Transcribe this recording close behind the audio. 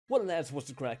Well lads, what's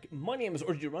the crack? My name is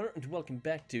Urgy Runner and welcome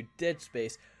back to Dead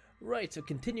Space. Right, so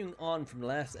continuing on from the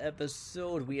last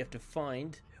episode, we have to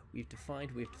find, what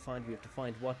do we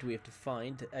have to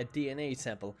find? A DNA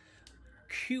sample.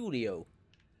 Coolio.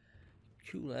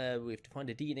 We have to find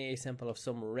a DNA sample of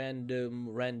some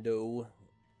rando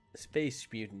space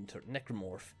mutant or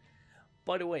necromorph.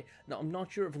 By the way, now I'm not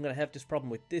sure if I'm going to have this problem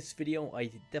with this video. I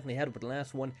definitely had it with the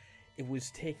last one. It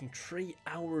was taking 3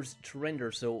 hours to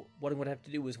render, so what I'm going to have to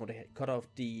do is I'm going to cut off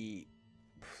the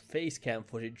face cam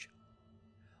footage,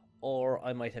 or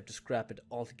I might have to scrap it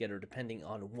altogether depending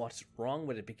on what's wrong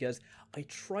with it, because I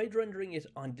tried rendering it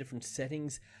on different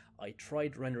settings. I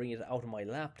tried rendering it out on my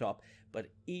laptop, but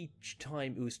each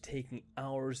time it was taking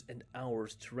hours and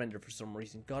hours to render for some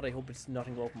reason. God, I hope it's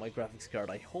nothing wrong with my graphics card.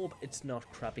 I hope it's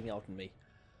not crapping out on me.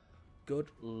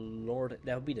 Good lord,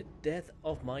 that would be the death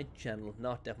of my channel.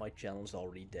 Not that my channel is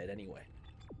already dead anyway.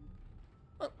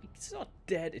 Well, it's not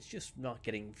dead, it's just not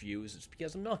getting views. It's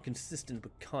because I'm not consistent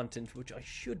with content, which I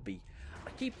should be.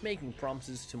 I keep making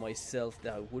promises to myself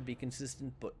that I would be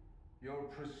consistent, but... Your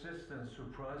persistence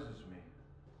surprises me.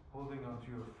 Holding on to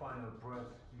your final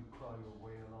breath, you claw your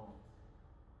way along.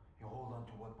 You hold on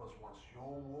to what was once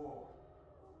your war,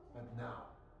 but now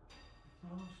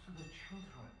belongs to the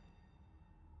children.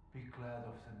 Be glad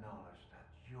of the knowledge that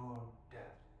your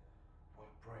death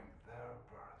will bring their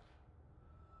birth.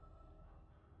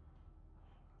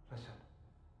 Listen.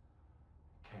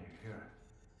 Can you hear it?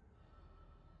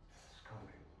 It's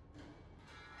coming.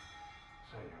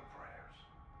 Say your prayers.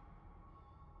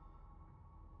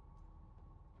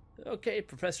 Okay,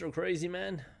 Professor Crazy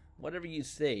Man, whatever you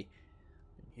say.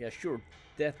 Yeah, sure,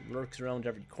 death lurks around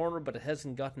every corner, but it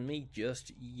hasn't gotten me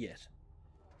just yet.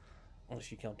 Unless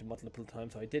you count the multiple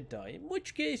times I did die, in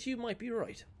which case you might be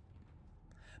right.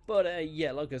 But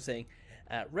yeah, like I was saying,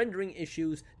 rendering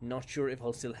issues, not sure if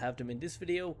I'll still have them in this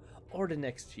video or the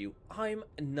next few. I'm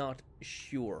not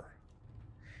sure.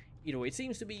 Either way, it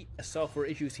seems to be a software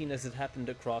issue, seen as it happened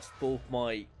across both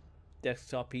my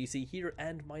desktop PC here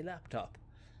and my laptop.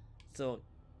 So,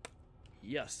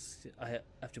 yes, I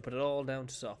have to put it all down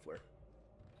to software.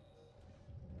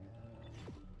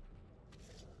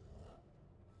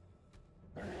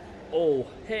 Oh,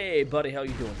 hey buddy, how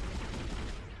you doing?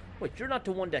 Wait, you're not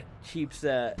the one that keeps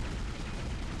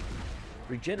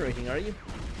regenerating, are you?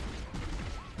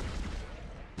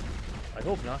 I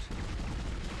hope not.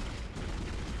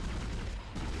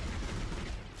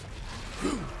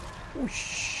 Oh,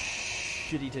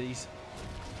 shitty titties.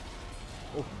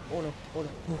 Oh no, oh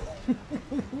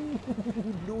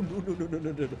no. No,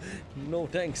 no,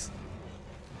 thanks.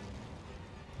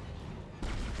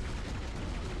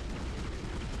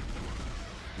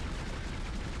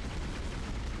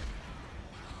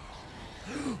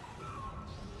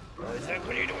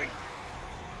 What are you doing?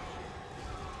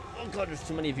 Oh god, there's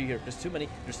too many of you here. There's too many.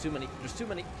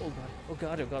 Oh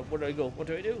god, where do I go? What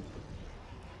do I do?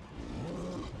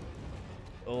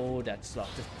 Oh, that's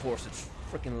locked. Of course, it's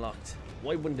freaking locked.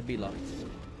 Why wouldn't it be locked?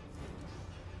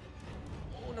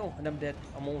 Oh no, and I'm dead.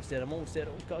 I'm almost dead. Oh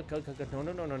god.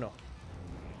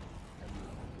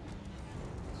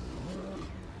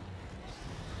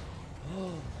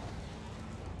 No.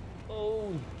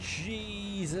 Oh,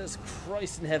 Jesus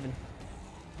Christ in heaven.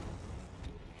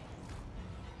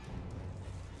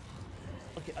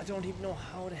 Okay, I don't even know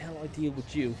how the hell I deal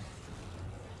with you.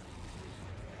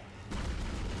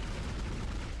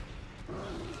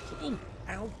 Ooh,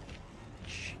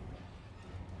 ouch.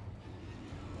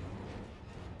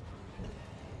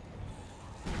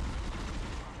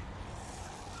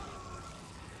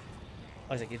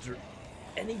 Isaac, is there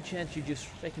any chance you just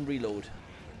freaking reload?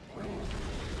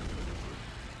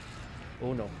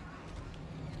 Oh no.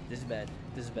 This is bad.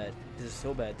 This is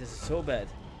so bad.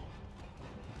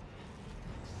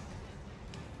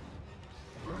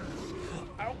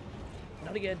 Ow!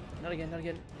 Not again.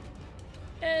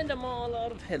 And I'm all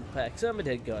out of health packs. I'm a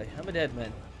dead guy. I'm a dead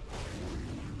man.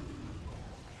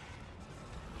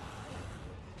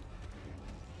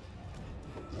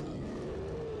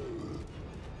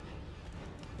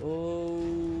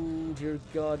 Oh, dear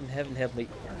God in heaven, help me.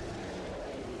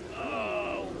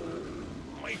 Oh,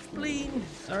 my spleen.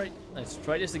 Alright, let's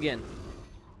try this again.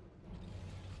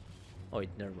 Oh, wait,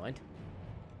 never mind.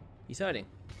 He's hiding.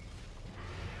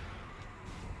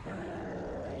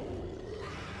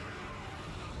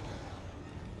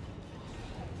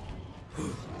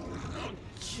 Oh,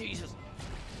 Jesus.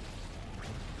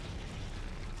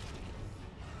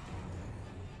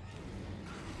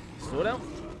 Slow down.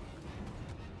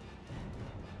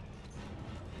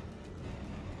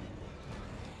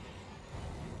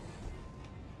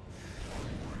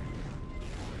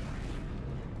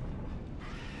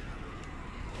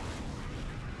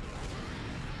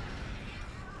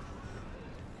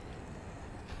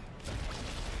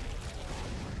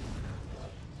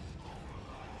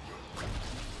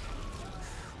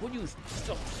 Would you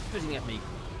stop spitting at me?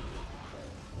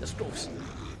 That's gross.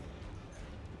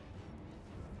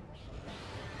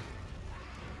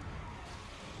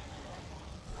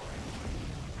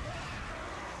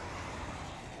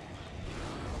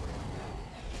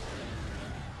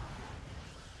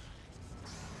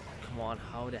 Come on,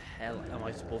 how the hell am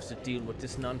I supposed to deal with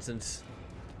this nonsense?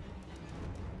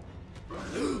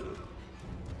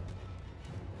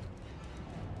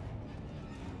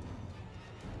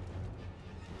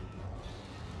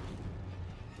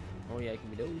 Oh yeah, give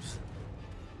me those.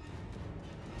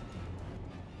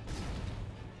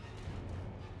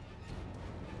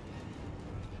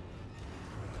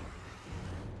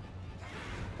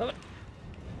 Love it.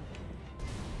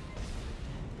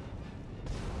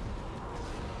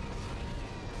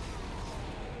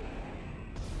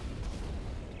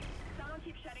 Someone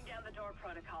keeps shutting down the door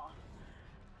protocol.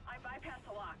 I bypassed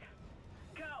the lock.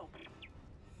 Go!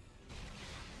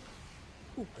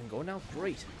 Ooh, I'm going now.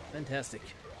 Great. Fantastic.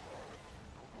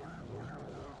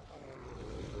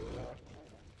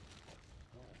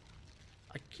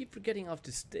 I keep forgetting off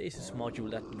the stasis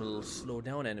module that will slow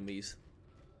down enemies.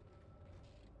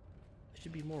 I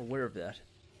should be more aware of that.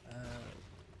 Ooh,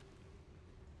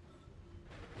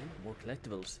 more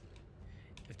collectibles.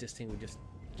 If this thing would just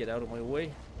get out of my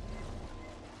way.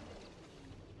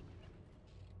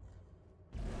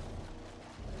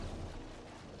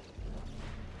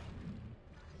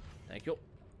 Thank you.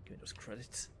 Give me those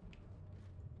credits.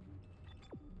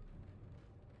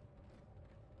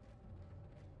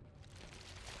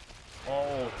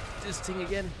 Oh, this thing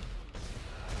again.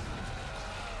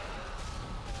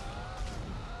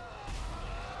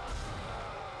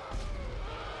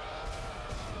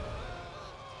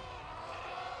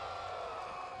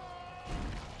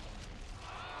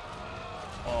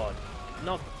 Oh,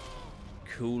 not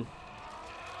cool.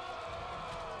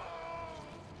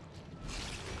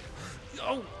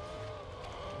 Oh!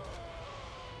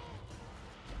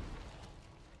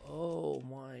 Oh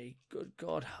my good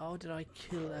god, how did I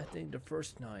kill that thing the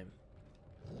first time?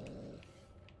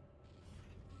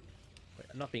 Wait,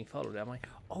 I'm not being followed, am I?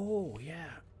 Oh, yeah.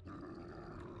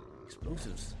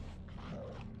 Explosives.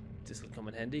 This will come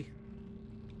in handy.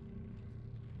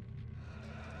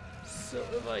 So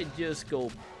if I just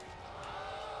go...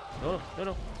 No, no,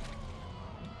 no.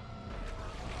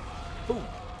 Boom!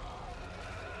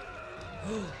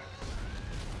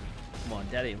 Come on,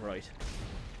 that ain't right.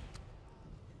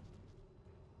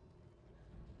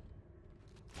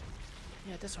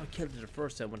 Yeah, that's how I killed it the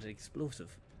first time with an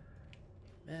explosive.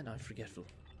 Man, I'm forgetful.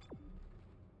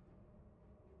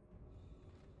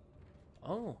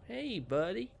 Oh, hey,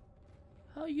 buddy.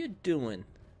 How you doing?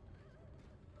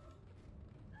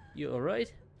 You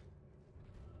alright?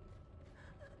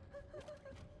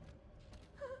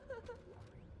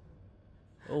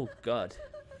 Oh, God.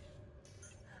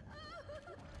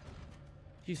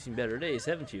 You've seen better days,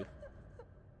 haven't you?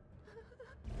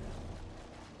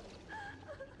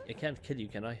 I can't kill you,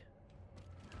 can I?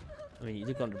 I mean,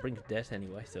 you're on the brink of death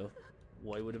anyway, so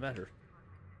why would it matter?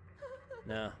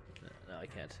 No, no, I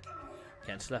can't.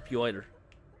 Can't slap you either.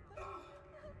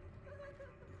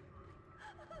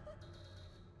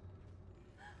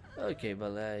 Okay,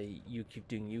 well, you keep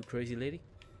doing you, crazy lady.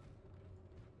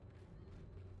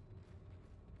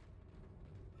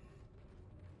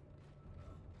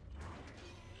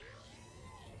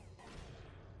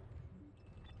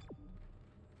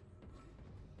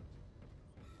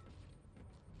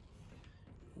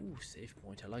 Ooh, save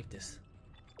point. I like this.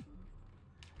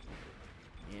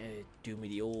 Yeah, do me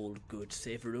the old good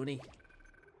save Rooney.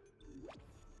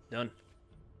 Done.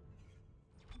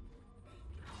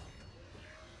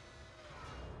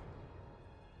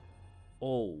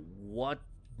 Oh, what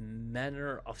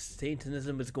manner of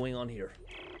Satanism is going on here?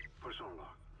 Person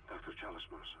log, Dr. Chalice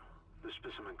Mercer. The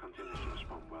specimen continues to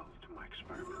respond well to my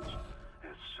experiments.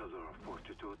 Its cellular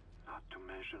fortitude, not to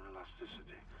mention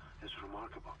elasticity, is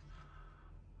remarkable.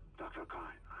 Dr.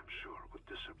 Kine, I'm sure, would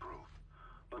disapprove.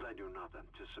 But I do not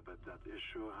anticipate that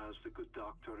issue as the good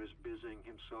doctor is busying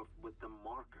himself with the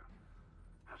marker.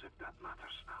 As if that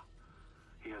matters now.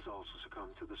 He has also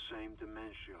succumbed to the same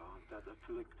dementia that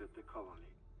afflicted the colony.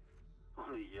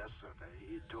 Only yesterday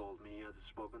he told me he had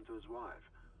spoken to his wife.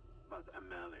 But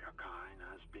Amelia Kine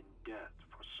has been dead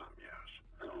for some years.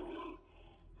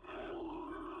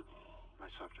 My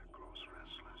subject grows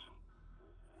restless.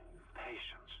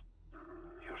 Patience.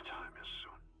 Your time is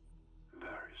soon.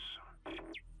 Very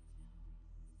soon.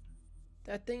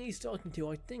 That thing he's talking to,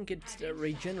 I think it's the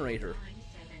regenerator.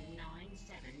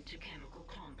 9797 to chemical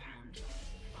compound.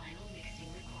 Final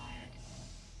mixing required.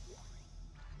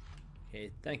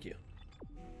 Okay, thank you.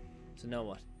 So now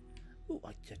what? Oh,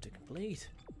 I have to complete.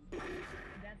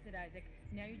 That's it, Isaac.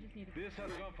 Now you just need to... This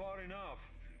has gone far enough.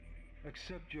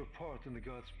 Accept your part in the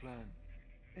God's plan.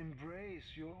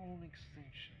 Embrace your own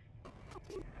extinction.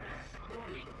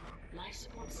 Warning. Life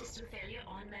support system failure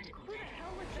on medical Who the deck.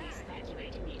 hell was Please that?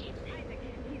 evacuate immediately. Isaac,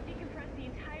 he's decompressed the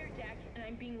entire deck, and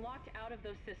I'm being locked out of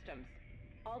those systems.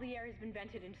 All the air has been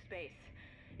vented into space.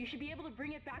 You should be able to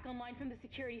bring it back online from the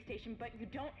security station, but you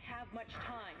don't have much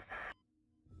time.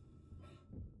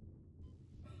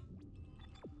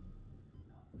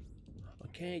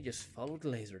 Okay, just follow the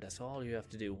laser. That's all you have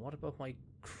to do. What about my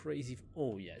crazy...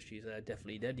 Oh, yeah, she's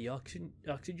definitely dead. The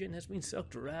oxygen has been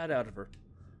sucked right out of her.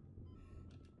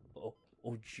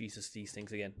 Oh, Jesus, these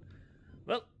things again.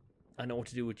 Well, I know what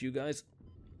to do with you guys.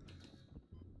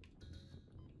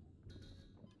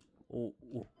 Oh,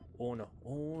 no.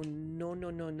 Oh, no.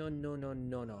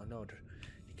 There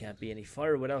can't be any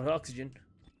fire without oxygen.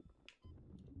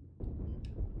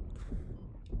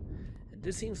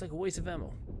 This seems like a waste of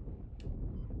ammo.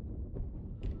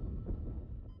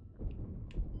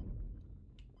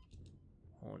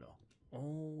 Oh, no.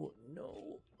 Oh,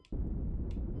 no.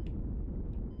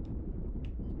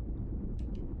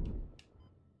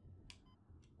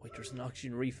 Wait, there's an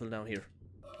oxygen refill down here.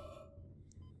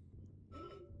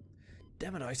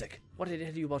 Damn it, Isaac. What did I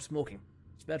tell you about smoking?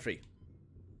 It's bad for you.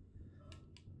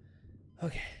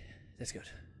 Okay, that's good.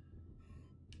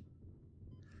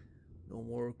 No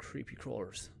more creepy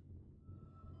crawlers.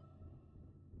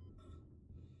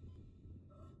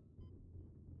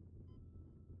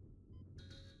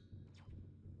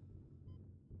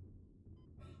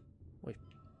 Wait,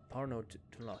 power node to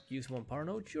unlock. Use one power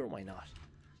node? Sure, why not?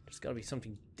 There's gotta be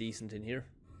something decent in here.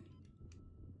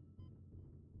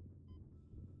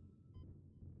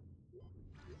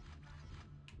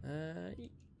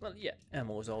 Well, yeah,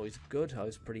 ammo is always good. I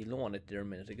was pretty low on it there a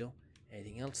minute ago.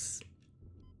 Anything else?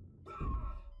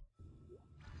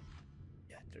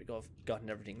 Yeah, there we go. I've gotten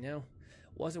everything now.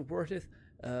 Was it worth it?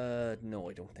 No,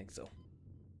 I don't think so.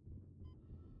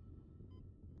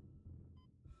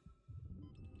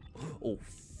 Oh,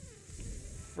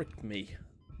 frick me.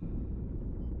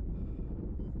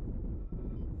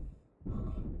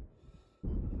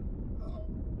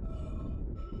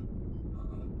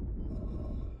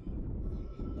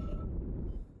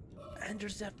 And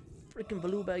there's that freaking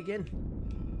Beluga again.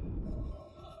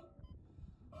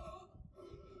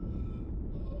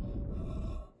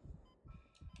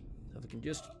 So if we can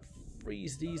just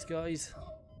freeze these guys.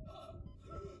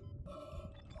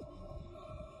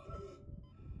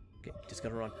 Okay, just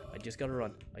gotta run. I just gotta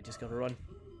run.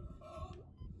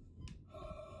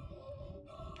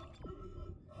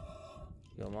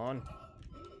 Come on.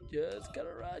 Just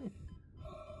gotta run.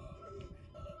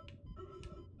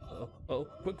 Oh,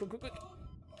 quick.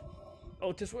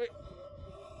 Oh, this way.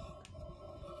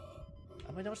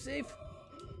 Am I not safe?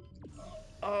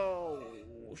 Oh,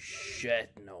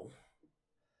 shit, no.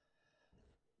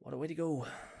 What a way to go.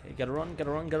 Okay, gotta run.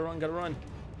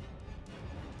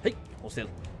 Hey, hold still.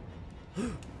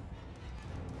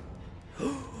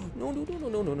 No.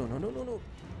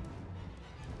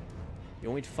 You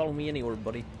want me to follow me anywhere,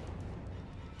 buddy?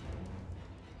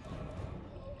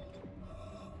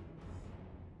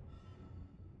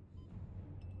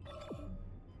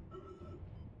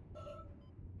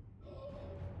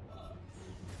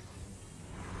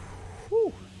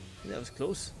 Whew, that was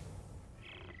close.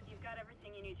 You've got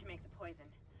everything you need to make the poison.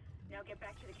 Now get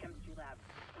back to the chemistry lab.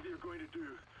 What are you going to do?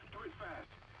 Do it fast.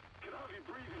 Can hardly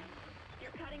breathe.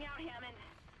 You're cutting out, Hammond.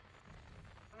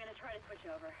 I'm gonna try to switch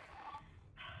over.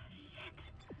 Shit.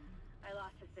 I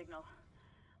lost his signal.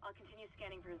 I'll continue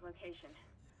scanning for his location.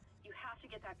 You have to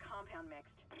get that compound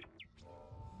mixed.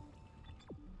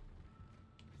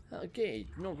 Okay,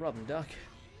 no problem, Doc.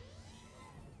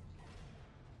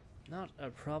 Not a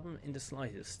problem in the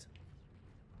slightest.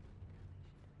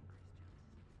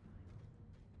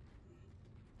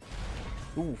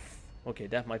 Oof. Okay,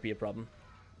 that might be a problem.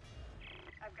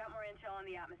 I've got more intel on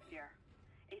the atmosphere.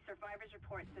 A survivor's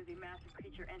report says a massive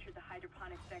creature entered the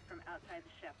hydroponics deck from outside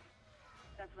the ship.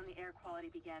 That's when the air quality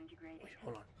began degrading. Wait,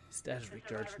 hold on. Status The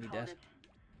recharge, survivor need called that. it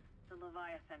the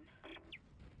Leviathan.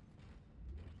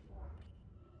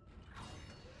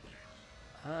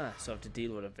 Ah, so I have to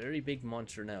deal with a very big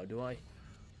monster now, do I?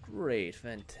 Great,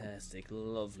 fantastic,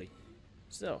 lovely.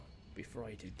 So, before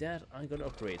I do that, I'm gonna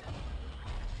upgrade.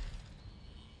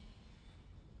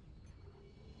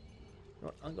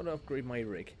 No, I'm gonna upgrade my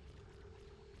rig.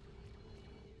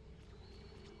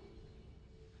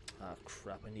 Ah,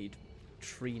 crap, I need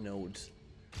 3 nodes.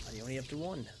 And you only have to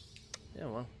 1. Yeah,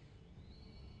 well.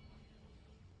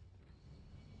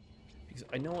 Because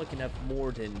I know I can have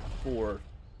more than 4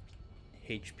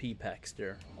 HP packs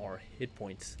there, or hit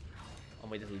points on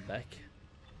my little back.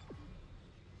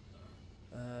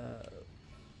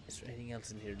 Is there anything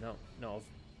else in here? No, no, I've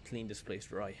cleaned this place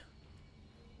dry.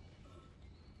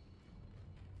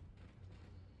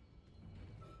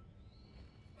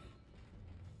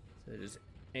 So does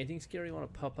anything scary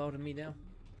want to pop out of me now?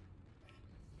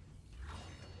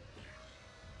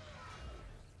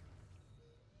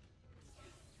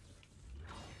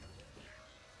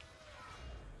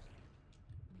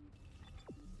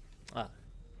 Ah,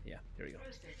 yeah, here we go.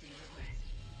 Processing request.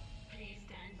 Please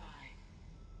stand by.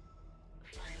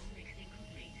 Final mixing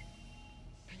complete.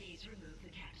 Please remove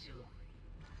the capsule.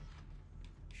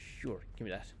 Sure, give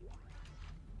me that.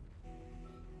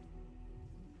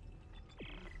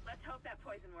 Let's hope that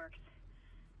poison works.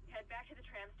 Head back to the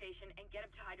tram station and get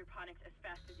up to hydroponics as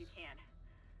fast as you can.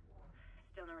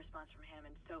 Still no response from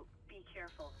Hammond, so be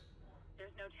careful.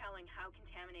 There's no telling how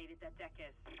contaminated that deck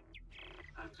is.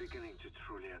 I'm beginning to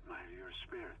truly admire your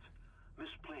spirit,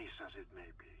 misplaced as it may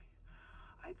be.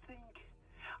 I think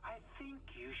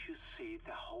you should see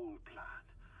the whole plan.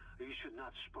 You should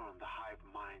not spurn the hive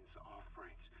mind's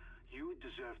offerings. You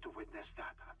deserve to witness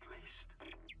that, at least.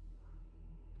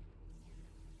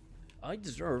 I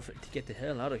deserve to get the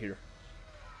hell out of here.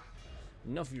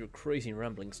 Enough of your crazy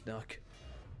ramblings, Doc.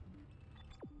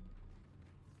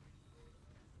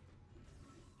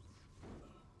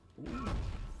 Ooh,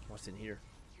 what's in here?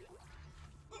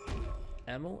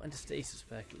 Ammo and a stasis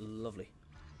pack, lovely.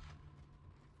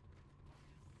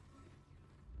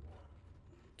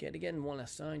 Get again one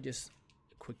last time, just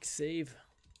a quick save.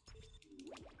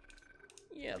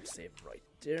 Yeah, I'll save right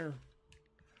there.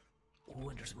 Oh,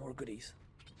 and there's more goodies.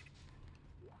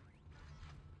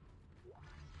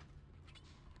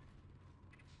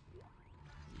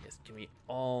 Yes, give me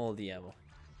all the ammo.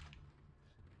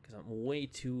 Because I'm way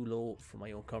too low for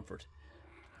my own comfort.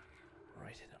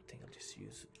 Right, I think I'll just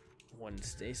use one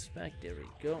stasis pack. There we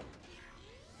go.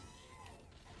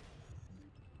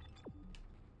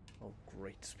 Oh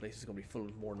great, this place is going to be full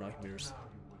of more nightmares. Now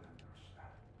you will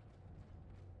understand.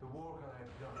 The work I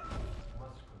have done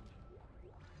must continue.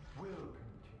 Will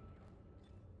continue.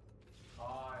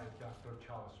 I, Dr.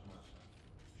 Charles Mercer,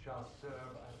 shall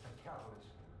serve as the catalyst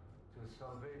to the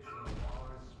salvation of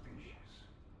our species.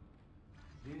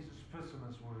 These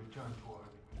specimens will return to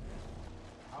Earth.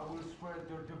 I will spread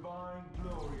their divine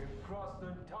glory across the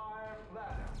entire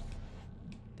planet.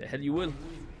 The hell you will.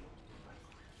 Believe me, my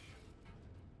creation.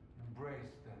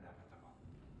 Embrace the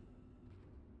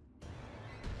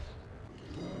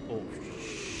inevitable. Oh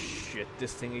shit,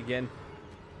 this thing again.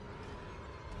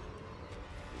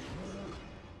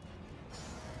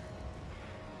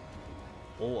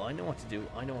 Oh, I know what to do.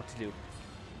 I know what to do.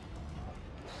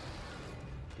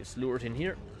 Just lure it in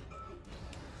here.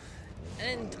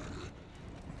 And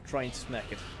try and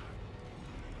smack it.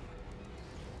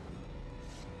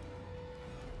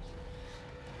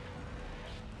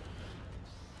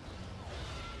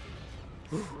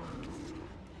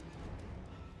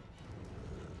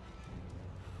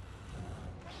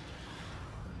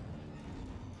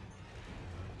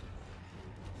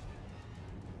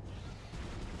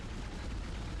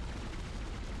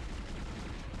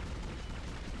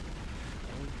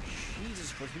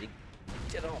 Jesus Christ, will you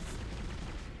get off?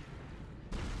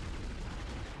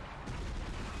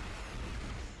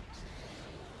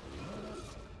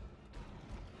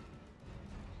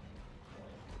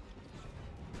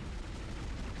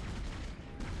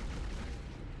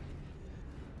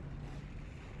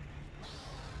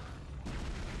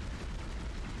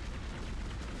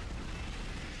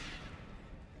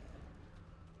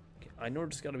 Okay, I know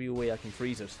there's got to be a way I can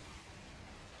freeze it.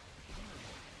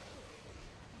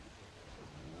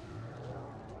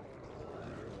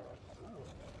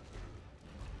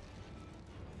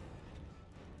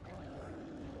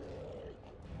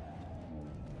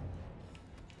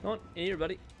 Come on, in here,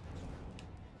 buddy.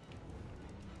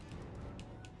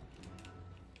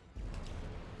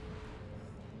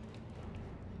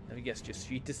 Let me guess, just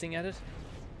shoot this thing at it?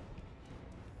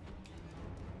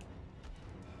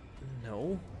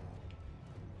 No.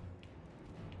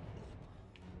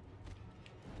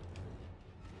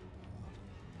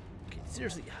 Okay,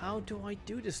 seriously, how do I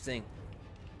do this thing?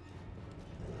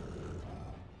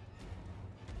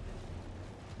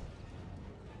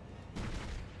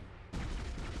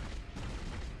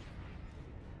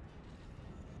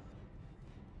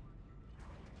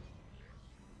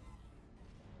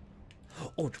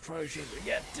 Oh, the fire chamber.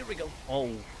 Yeah, there we go.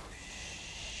 Oh,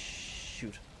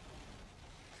 shoot.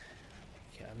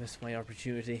 Okay, I missed my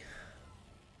opportunity.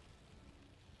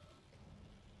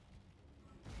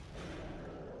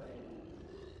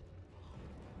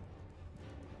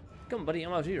 Come, buddy,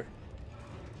 I'm out here.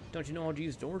 Don't you know how to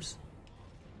use doors?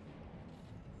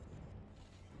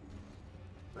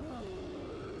 Oh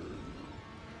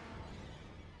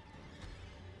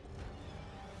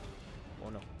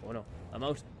no, oh no, I'm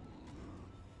out.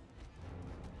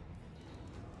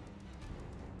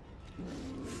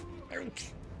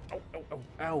 Ouch! Oh, oh, oh,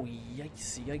 ow,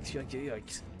 yikes, yikes, yikes,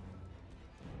 yikes.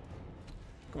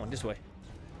 Come on, this way.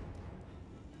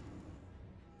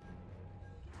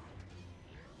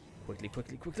 Quickly,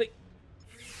 quickly, quickly.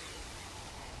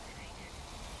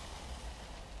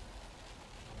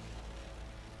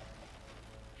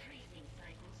 Freezing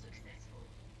cycle successful.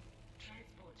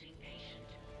 Transporting patient.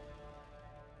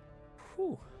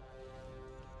 Whew.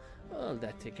 Well,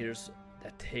 that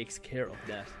takes care of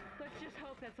that. Let's just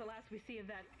hope that's the last we see of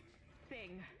that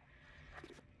thing.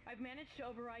 I've managed to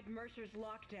override Mercer's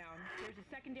lockdown. There's a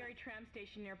secondary tram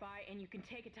station nearby, and you can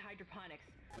take it to hydroponics.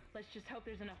 Let's just hope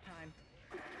there's enough time.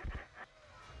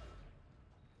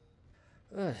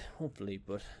 Hopefully,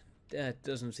 but that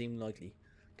doesn't seem likely.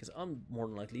 Because I'm more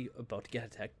than likely about to get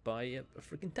attacked by a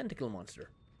freaking tentacle monster.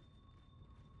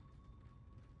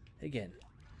 Again.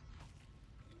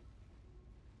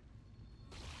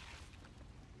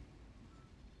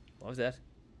 What was that?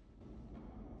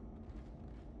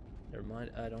 Never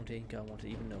mind, I don't think I want to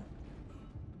even know.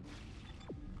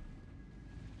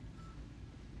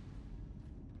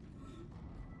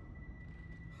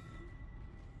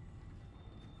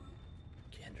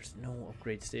 Again, there's no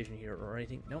upgrade station here or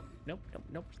anything. Nope, nope, nope,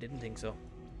 nope, didn't think so.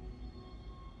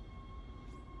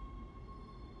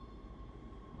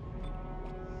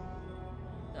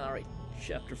 Alright,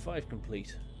 chapter 5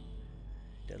 complete.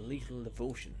 The Lethal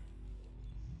Devotion.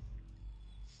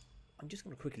 I'm just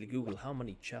going to quickly Google how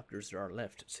many chapters there are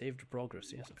left. Save the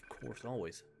progress, yes, of course,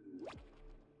 always.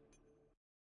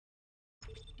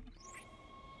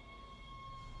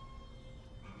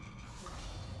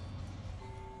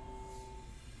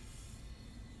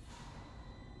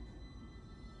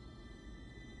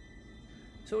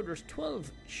 So there's 12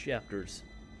 chapters.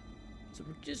 So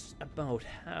we're just about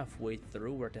halfway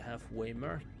through. We're at the halfway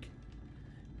mark.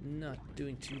 Not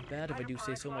doing too bad if I do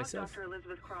say so myself. Dr.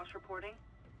 Elizabeth Cross reporting.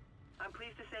 I'm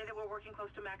pleased to say that we're working close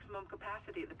to maximum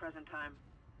capacity at the present time.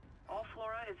 All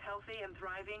flora is healthy and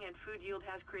thriving, and food yield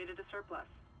has created a surplus.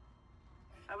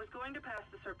 I was going to pass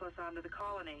the surplus on to the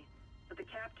colony, but the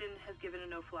captain has given a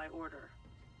no-fly order.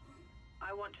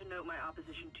 I want to note my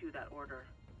opposition to that order.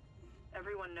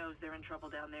 Everyone knows they're in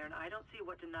trouble down there, and I don't see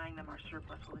what denying them our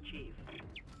surplus will achieve.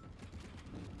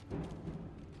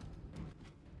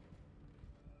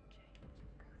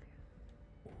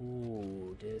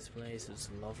 Ooh, this place is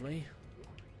lovely.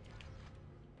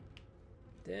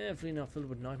 Definitely not filled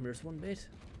with nightmares one bit.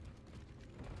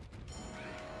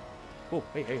 Oh,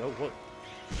 hey, hey, oh, what?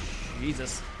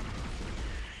 Jesus.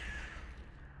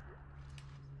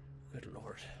 Good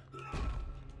lord.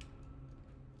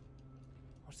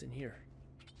 What's in here?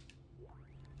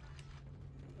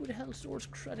 Who the hell stores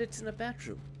credits in a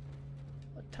bathroom?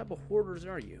 What type of hoarders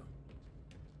are you?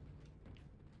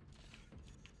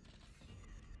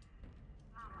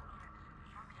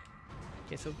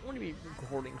 Okay, so I've only been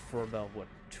recording for about, what,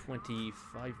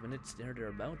 25 minutes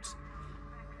thereabouts.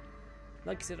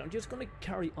 Like I said, I'm just going to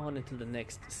carry on until the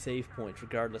next save point,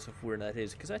 regardless of where that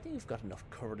is, because I think I've got enough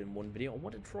covered in one video. I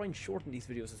want to try and shorten these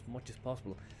videos as much as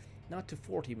possible. Not to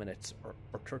 40 minutes or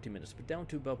 30 minutes, but down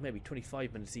to about maybe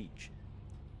 25 minutes each.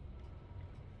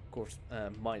 Of course,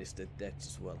 minus the deaths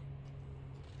as well.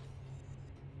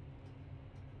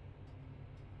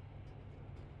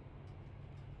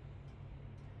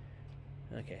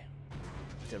 Okay.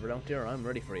 Step out there, I'm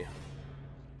ready for you.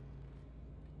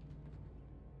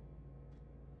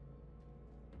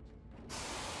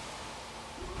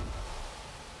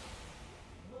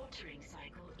 Watering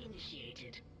cycle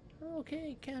initiated.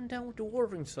 Okay, calm down with the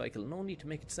watering cycle. No need to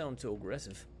make it sound so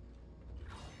aggressive.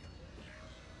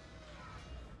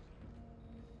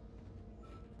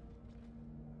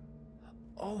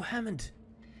 Oh, Hammond!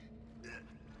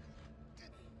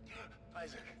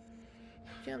 Isaac,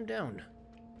 Calm down.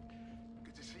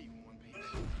 good to see you in one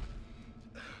piece.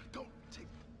 Don't take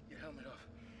your helmet off.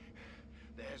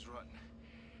 The air's rotten.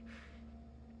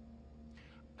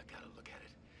 I gotta look at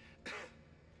it.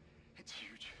 It's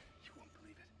huge. You won't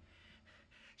believe it.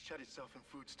 Shut itself in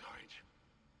food storage.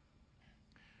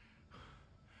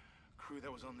 Crew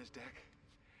that was on this deck.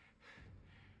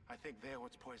 I think they're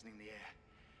what's poisoning the air.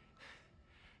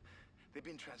 They've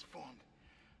been transformed.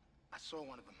 I saw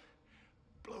one of them.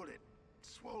 Bloated,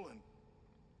 swollen.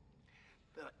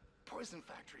 They're like poison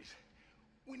factories.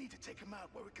 We need to take them out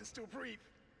where we can still breathe.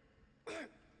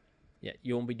 Yeah,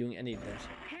 you won't be doing any of that.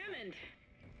 Hammond!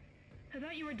 I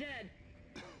thought you were dead.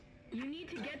 You need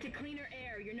to get to cleaner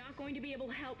air. You're not going to be able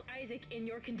to help Isaac in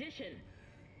your condition.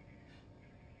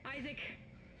 Isaac,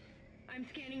 I'm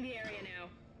scanning the area now.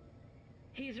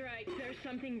 He's right, there's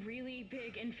something really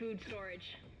big in food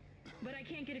storage. But I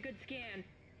can't get a good scan.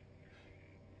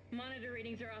 Monitor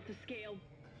readings are off the scale.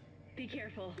 Be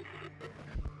careful.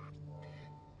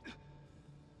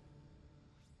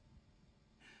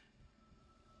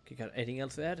 Okay, got anything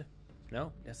else to add?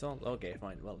 No? That's all? Okay,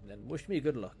 fine. Well, then wish me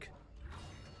good luck.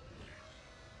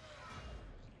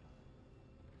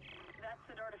 That's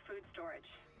the door to food storage.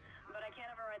 But I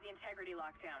can't override the integrity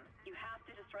lockdown. You have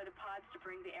to destroy the pods to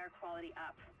bring the air quality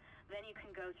up. Then you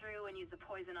can go through and use the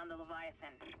poison on the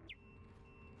Leviathan.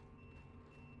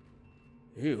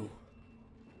 Ew.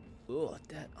 Oh,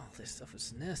 all this stuff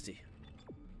is nasty.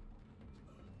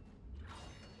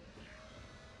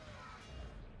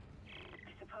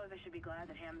 I suppose I should be glad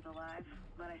that Ham's alive,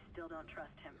 but I still don't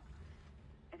trust him.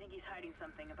 I think he's hiding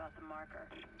something about the marker.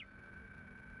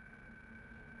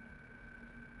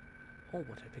 Oh,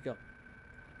 what did I pick up?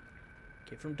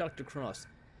 Okay, from Dr. Cross.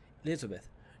 Elizabeth,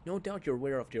 no doubt you're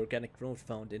aware of the organic growth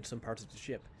found in some parts of the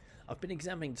ship. I've been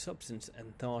examining the substance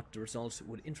and thought the results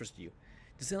would interest you.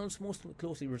 The cells most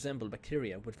closely resemble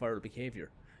bacteria with viral behavior.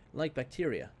 Like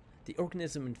bacteria, the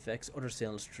organism infects other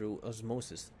cells through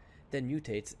osmosis, then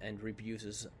mutates and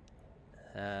reproduces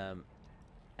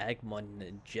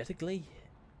agmogetically.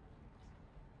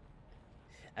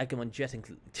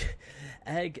 Agmogetically,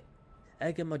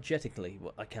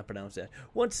 well, I can't pronounce that.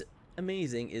 What's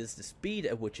amazing is the speed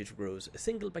at which it grows. A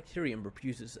single bacterium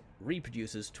reproduces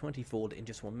 20-fold in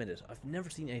just 1 minute. I've never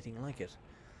seen anything like it.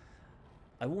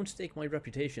 I won't stake my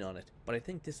reputation on it, but I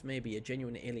think this may be a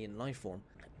genuine alien life form.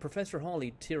 Professor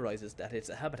Hawley theorizes that it's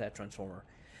a habitat transformer.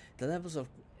 The levels of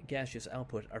gaseous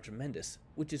output are tremendous,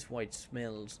 which is why it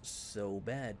smells so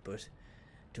bad, but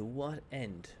to what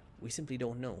end? We simply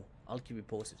don't know. I'll keep you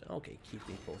posted. Okay, keep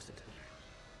me posted.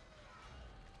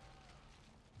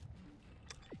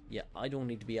 Yeah, I don't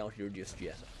need to be out here just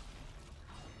yet.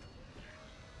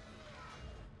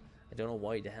 I don't know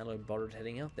why the hell I bothered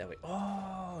heading out that way.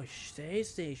 Oh, stay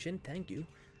station, thank you.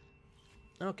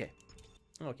 Okay.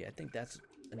 Okay, I think that's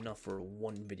enough for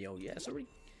one video. Yeah, so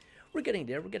we're getting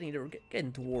there, we're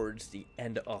getting towards the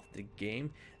end of the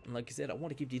game. And like I said, I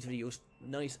want to keep these videos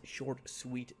nice, short,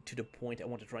 sweet, to the point. I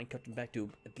want to try and cut them back to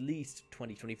at least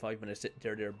 20-25 minutes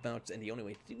thereabouts. And the only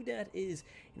way to do that is,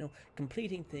 you know,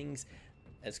 completing things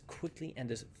as quickly and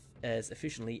as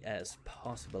efficiently as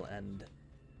possible, and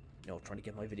you know, trying to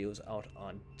get my videos out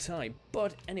on time.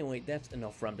 But anyway, that's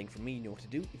enough rambling from me. You know what to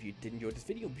do. If you did enjoy this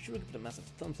video, be sure to give it a massive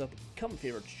thumbs up, comment,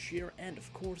 favorite, share, and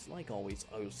of course, like always,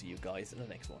 I will see you guys in the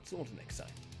next one. So until next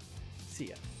time, see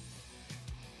ya.